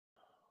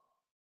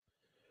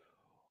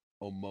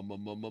Oh mama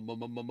mama mama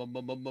mama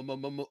mama mama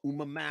mama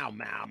uma mau mau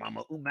mama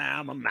uma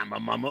mama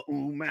mama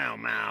uma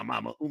mau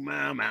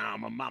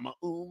mama uma mau mama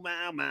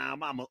uma mau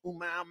mama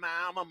uma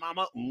mau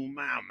mama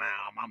uma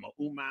mau mama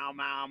uma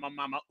mau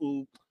mama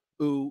ooh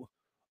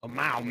a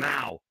mau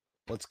mau.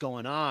 What's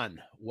going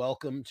on?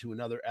 Welcome to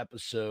another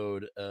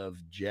episode of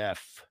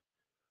Jeff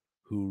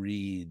Who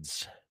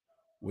Reads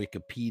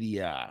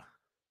Wikipedia.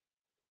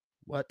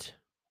 What?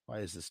 Why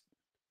is this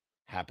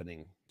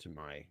happening to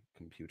my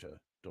computer,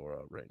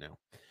 Dora, right now?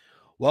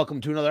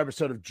 Welcome to another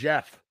episode of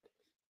Jeff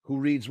Who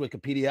Reads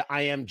Wikipedia.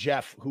 I am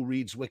Jeff Who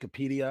Reads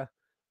Wikipedia.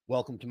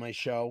 Welcome to my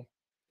show.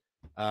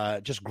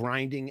 Just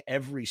grinding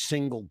every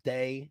single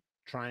day,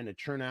 trying to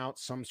churn out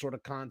some sort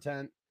of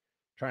content,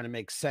 trying to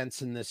make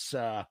sense in this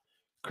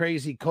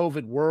crazy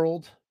COVID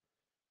world,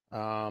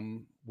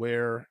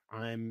 where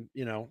I'm,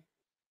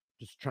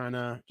 just trying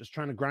to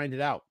grind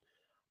it out.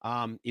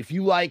 If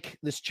you like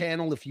this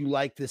channel, if you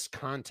like this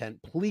content,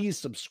 please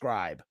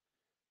subscribe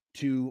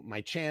to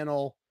my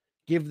channel.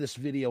 Give this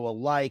video a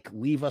like,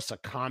 leave us a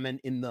comment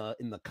in the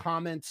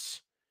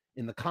comments,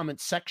 in the comment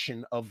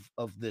section of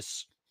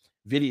this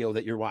video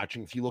that you're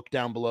watching. If you look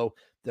down below,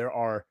 there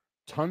are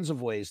tons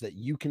of ways that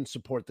you can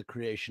support the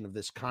creation of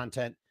this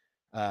content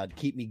to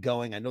keep me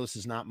going. I know this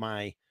is not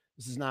my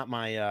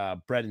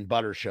bread and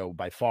butter show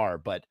by far,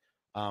 but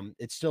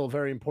it's still a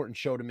very important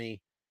show to me,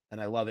 and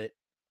I love it.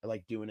 I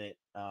like doing it.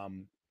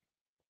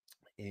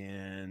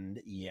 And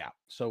yeah,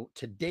 so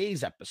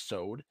today's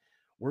episode,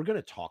 we're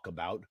going to talk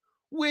about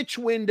which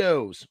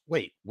windows.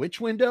 Wait,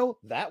 which window?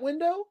 That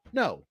window?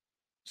 No.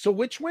 So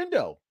which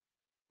window?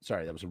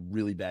 Sorry, that was a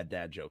really bad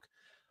dad joke.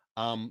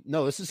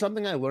 No, this is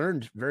something I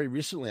learned very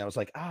recently. I was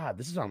like,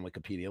 this is on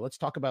Wikipedia. Let's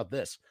talk about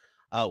this.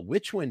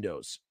 Which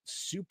windows?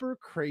 Super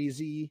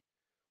crazy,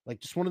 like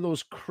just one of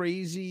those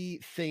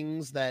crazy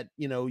things that,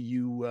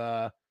 that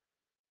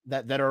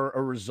are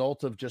a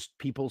result of just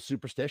people's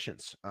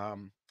superstitions.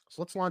 So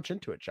let's launch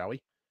into it, shall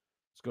we?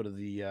 Let's go to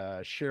the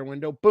share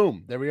window.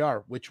 Boom, there we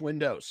are. Which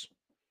windows?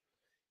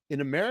 In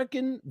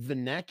American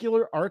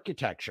vernacular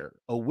architecture,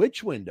 a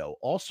witch window,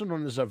 also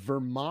known as a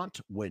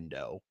Vermont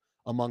window,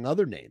 among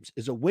other names,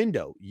 is a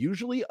window,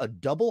 usually a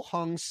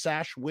double-hung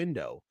sash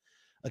window,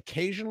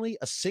 occasionally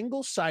a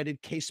single-sided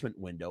casement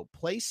window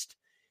placed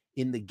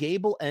in the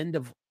gable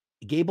end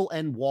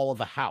wall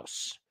of a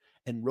house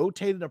and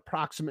rotated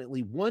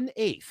approximately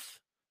 1/8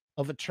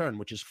 of a turn,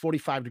 which is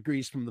 45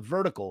 degrees from the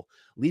vertical,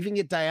 leaving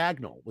it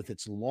diagonal with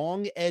its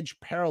long edge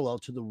parallel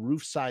to the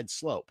roof side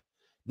slope.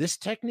 This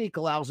technique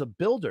allows a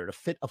builder to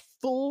fit a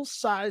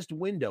full-sized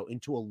window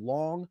into a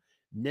long,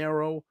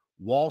 narrow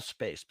wall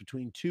space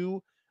between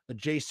two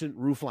adjacent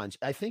roof lines.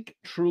 I think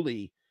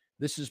truly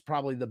this is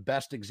probably the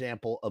best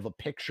example of a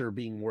picture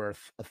being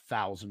worth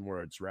 1,000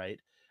 words, right?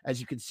 As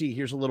you can see,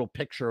 here's a little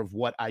picture of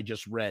what I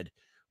just read,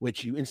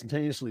 which you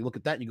instantaneously look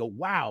at that and you go,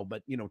 wow,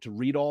 but to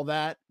read all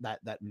that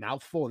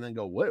mouthful and then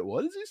go,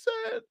 what does he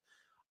say?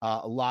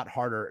 A lot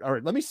harder. All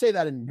right, let me say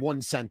that in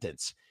one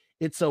sentence.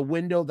 It's a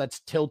window that's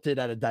tilted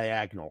at a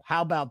diagonal.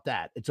 How about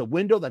that? It's a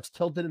window that's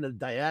tilted in a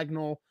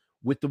diagonal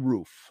with the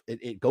roof.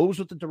 It goes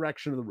with the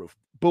direction of the roof.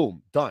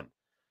 Boom, done.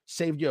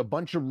 Saved you a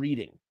bunch of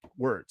reading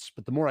words.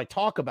 But the more I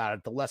talk about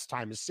it, the less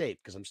time is saved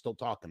because I'm still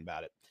talking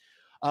about it.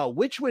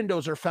 Witch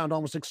windows are found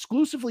almost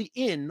exclusively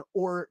in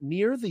or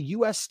near the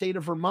U.S. state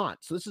of Vermont.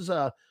 So this is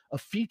a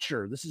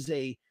feature. This is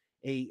a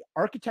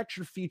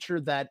architecture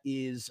feature that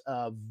is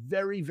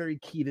very, very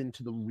keyed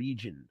into the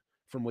region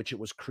from which it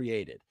was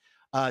created.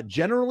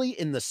 Generally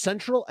in the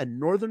central and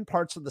northern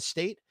parts of the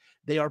state,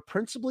 they are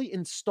principally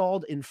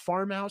installed in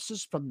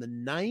farmhouses from the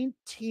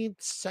 19th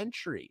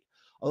century,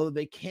 although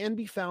they can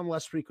be found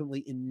less frequently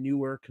in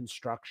newer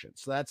construction.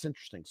 So that's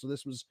interesting. So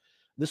this was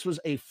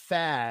a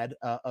fad,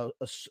 a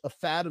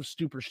fad of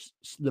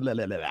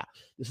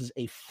This is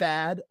a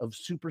fad of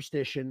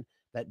superstition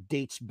that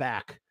dates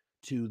back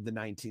to the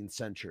 19th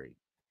century.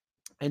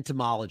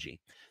 Etymology.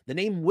 The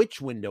name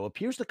witch window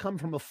appears to come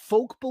from a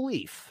folk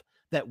belief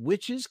that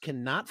witches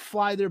cannot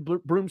fly their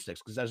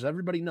broomsticks, because as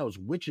everybody knows,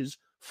 witches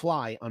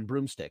fly on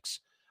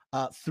broomsticks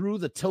through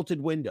the tilted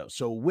window.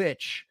 So a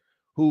witch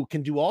who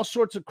can do all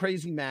sorts of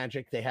crazy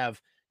magic. They have,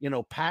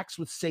 pacts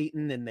with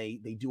Satan, and they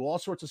do all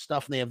sorts of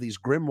stuff. And they have these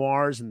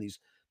grimoires and these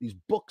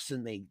books,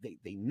 and they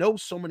know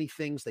so many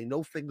things. They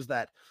know things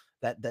that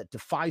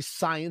defy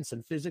science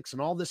and physics and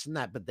all this and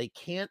that, but they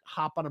can't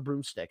hop on a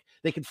broomstick.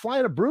 They can fly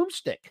on a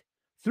broomstick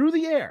through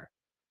the air,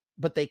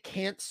 but they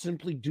can't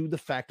simply do the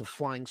fact of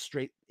flying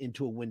straight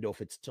into a window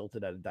if it's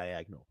tilted at a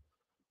diagonal.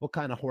 What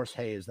kind of horse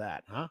hay is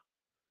that, huh?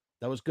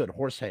 That was good.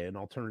 Horse hay, an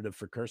alternative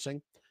for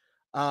cursing.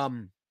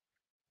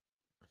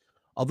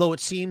 Although it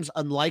seems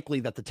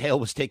unlikely that the tale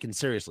was taken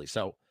seriously.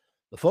 So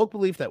the folk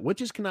belief that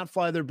witches cannot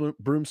fly their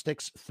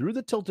broomsticks through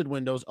the tilted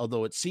windows,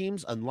 although it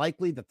seems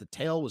unlikely that the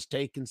tale was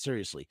taken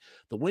seriously.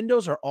 The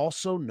windows are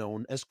also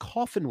known as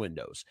coffin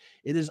windows.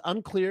 It is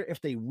unclear if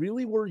they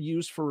really were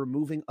used for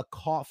removing a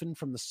coffin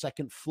from the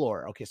second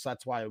floor. Okay, so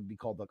that's why it would be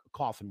called a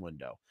coffin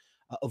window,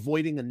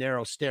 avoiding a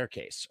narrow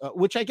staircase,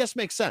 which I guess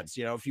makes sense.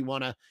 If you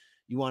want to,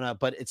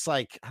 but it's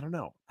like, I don't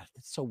know.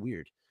 It's so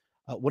weird.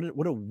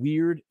 What a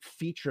weird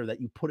feature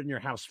that you put in your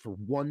house for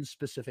one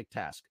specific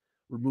task.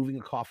 Removing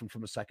a coffin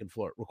from a second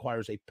floor. It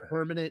requires a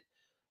permanent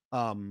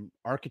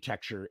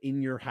architecture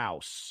in your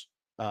house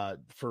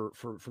for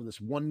this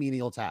one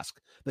menial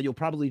task that you'll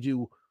probably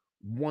do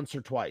once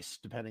or twice,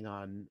 depending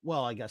on,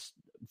 well, I guess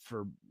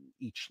for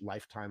each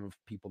lifetime of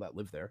people that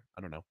live there.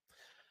 I don't know.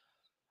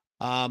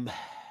 Um,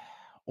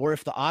 or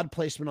if the odd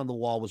placement on the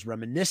wall was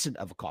reminiscent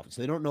of a coffin.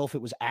 So they don't know if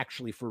it was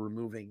actually for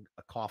removing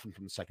a coffin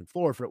from the second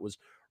floor, if it was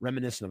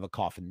reminiscent of a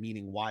coffin,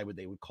 meaning why would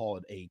they would call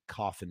it a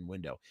coffin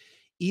window?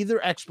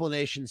 Either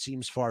explanation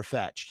seems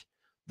far-fetched.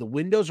 The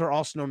windows are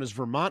also known as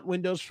Vermont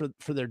windows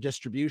for their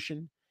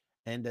distribution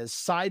and as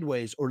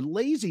sideways or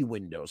lazy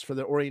windows for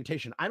their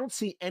orientation. I don't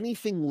see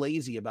anything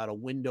lazy about a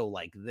window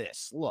like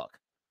this. Look,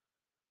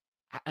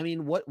 I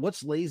mean,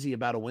 what's lazy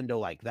about a window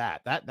like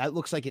that? That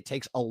looks like it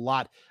takes a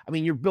lot. I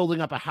mean, you're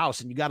building up a house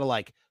and you got to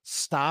like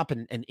stop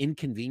and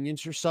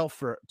inconvenience yourself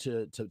for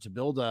to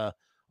build a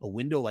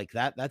window like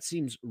that. That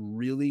seems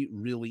really,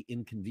 really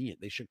inconvenient.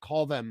 They should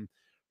call them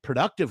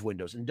productive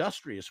windows,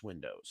 industrious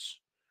windows,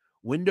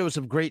 windows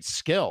of great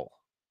skill,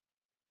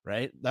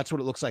 right? That's what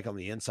it looks like on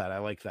the inside. I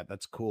like that.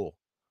 That's cool.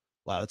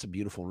 Wow, that's a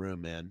beautiful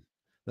room, man.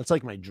 That's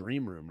like my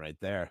dream room right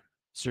there.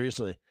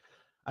 Seriously.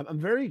 I'm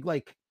very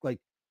like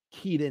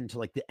keyed into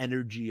like the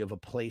energy of a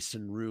place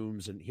and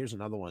rooms. And here's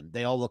another one.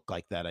 They all look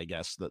like that, I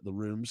guess. The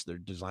rooms, they're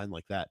designed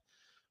like that.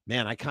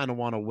 Man, I kind of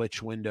want a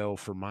witch window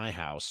for my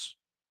house.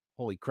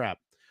 Holy crap.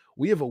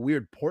 We have a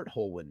weird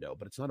porthole window,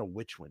 but it's not a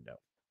witch window.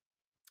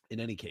 In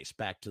any case,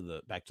 back to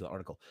the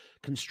article.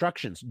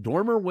 Constructions,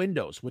 dormer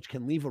windows, which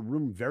can leave a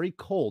room very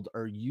cold,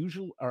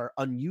 are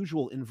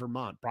unusual in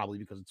Vermont, probably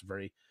because it's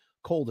very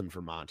cold in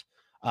Vermont.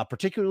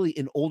 Particularly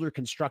in older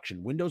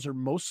construction, windows are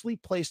mostly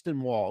placed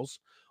in walls.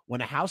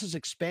 When a house is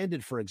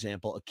expanded, for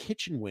example, a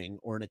kitchen wing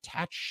or an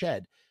attached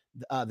shed,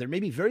 there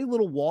may be very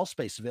little wall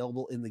space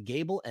available in the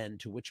gable end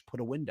to which put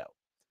a window.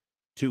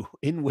 To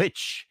in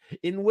which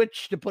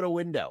to put a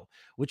window,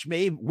 which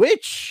may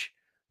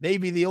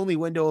be the only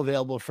window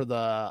available for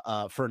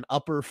an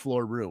upper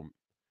floor room.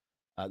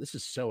 This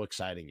is so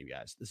exciting, you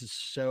guys. This is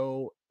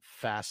so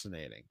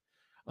fascinating.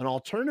 An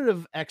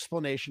alternative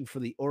explanation for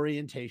the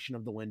orientation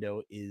of the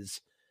window is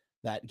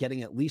that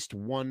getting at least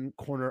one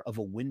corner of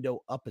a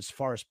window up as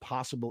far as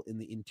possible in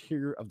the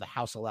interior of the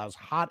house allows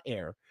hot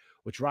air,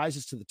 which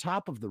rises to the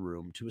top of the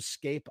room, to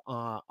escape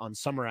on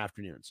summer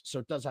afternoons. So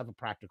it does have a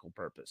practical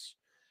purpose.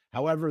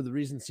 However, the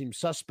reason seems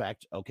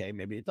suspect. Okay,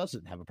 maybe it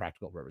doesn't have a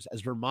practical purpose,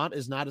 as Vermont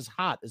is not as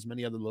hot as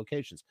many other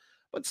locations.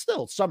 But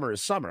still, summer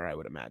is summer, I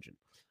would imagine,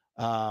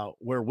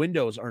 where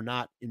windows are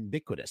not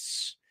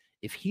ubiquitous.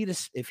 If heat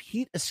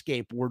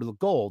escape were the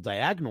goal,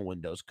 diagonal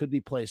windows could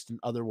be placed in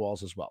other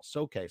walls as well.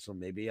 So, okay, so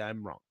maybe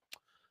I'm wrong.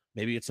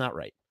 Maybe it's not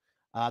right.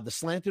 The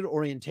slanted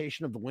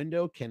orientation of the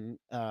window can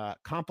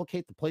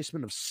complicate the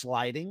placement of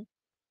sliding,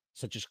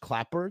 such as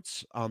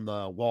clapboards on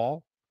the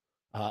wall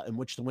in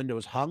which the window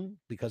is hung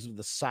because of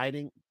the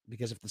siding.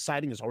 Because if the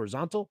siding is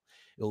horizontal,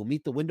 it will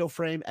meet the window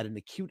frame at an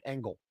acute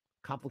angle,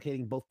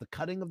 complicating both the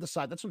cutting of the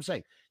side. That's what I'm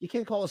saying. You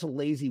can't call this a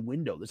lazy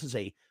window. This is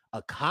a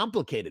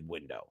complicated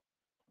window,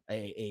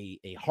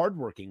 a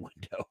hardworking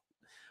window.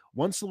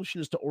 One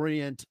solution is to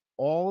orient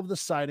all of the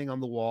siding on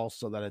the wall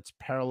so that it's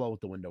parallel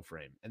with the window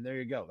frame. And there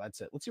you go.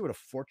 That's it. Let's see what a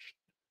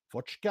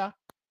forchka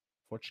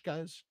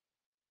is.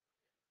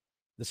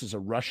 This is a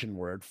Russian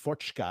word.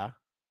 Forchka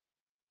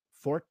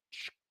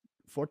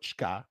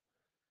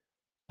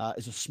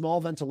is a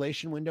small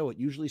ventilation window. It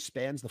usually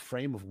spans the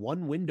frame of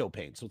one window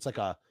pane. So it's like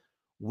a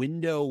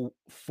window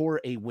for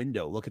a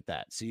window. Look at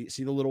that. See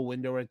the little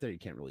window right there? You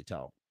can't really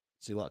tell.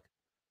 See, look.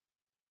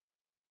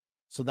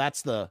 So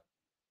that's the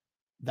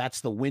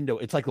window.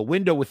 It's like a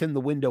window within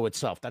the window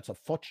itself. That's a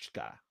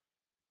fochka,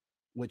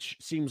 which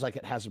seems like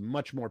it has a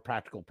much more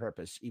practical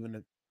purpose, even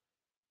if,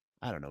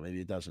 I don't know,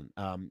 maybe it doesn't.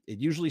 It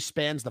usually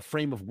spans the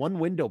frame of one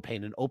window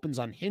pane and opens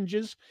on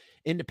hinges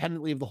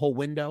independently of the whole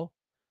window.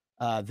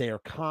 They are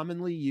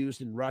commonly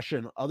used in Russia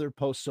and other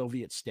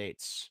post-Soviet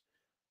states.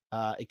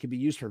 It can be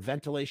used for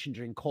ventilation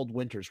during cold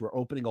winters, where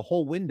opening a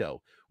whole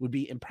window would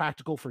be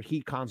impractical for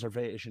heat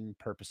conservation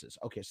purposes.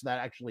 Okay, so that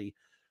actually,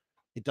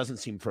 it doesn't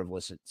seem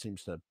frivolous. It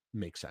seems to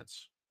make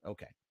sense.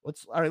 Okay,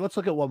 let's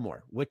look at one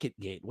more. Wicket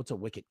gate. What's a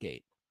wicket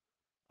gate?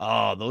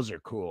 Oh, those are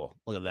cool.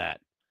 Look at that.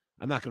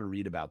 I'm not going to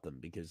read about them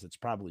because it's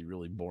probably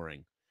really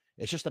boring.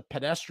 It's just a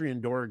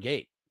pedestrian door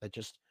gate that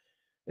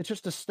it's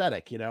just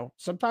aesthetic, you know.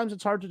 Sometimes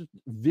it's hard to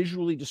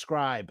visually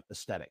describe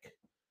aesthetic.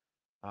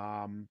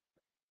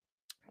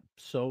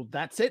 So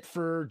that's it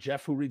for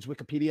Jeff, who reads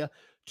Wikipedia.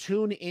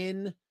 Tune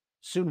in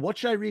soon. What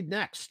should I read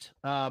next?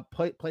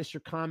 Place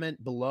your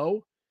comment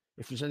below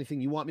if there's anything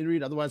you want me to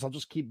read. Otherwise, I'll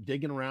just keep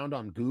digging around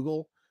on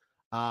Google.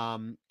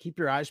 Keep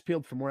your eyes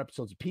peeled for more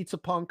episodes of Pizza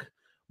Punk,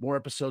 more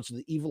episodes of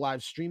the Evil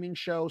Live streaming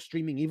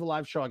Evil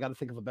Live show. I got to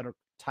think of a better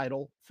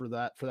title for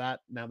that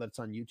now that it's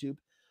on YouTube.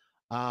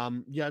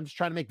 Yeah, I'm just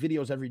trying to make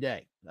videos every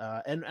day.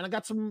 And I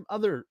got some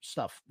other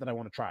stuff that I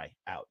want to try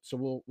out. So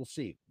we'll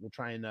see. We'll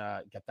try and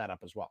get that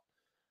up as well.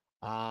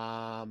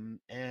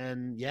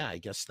 And yeah, I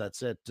guess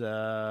that's it.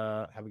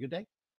 Have a good day.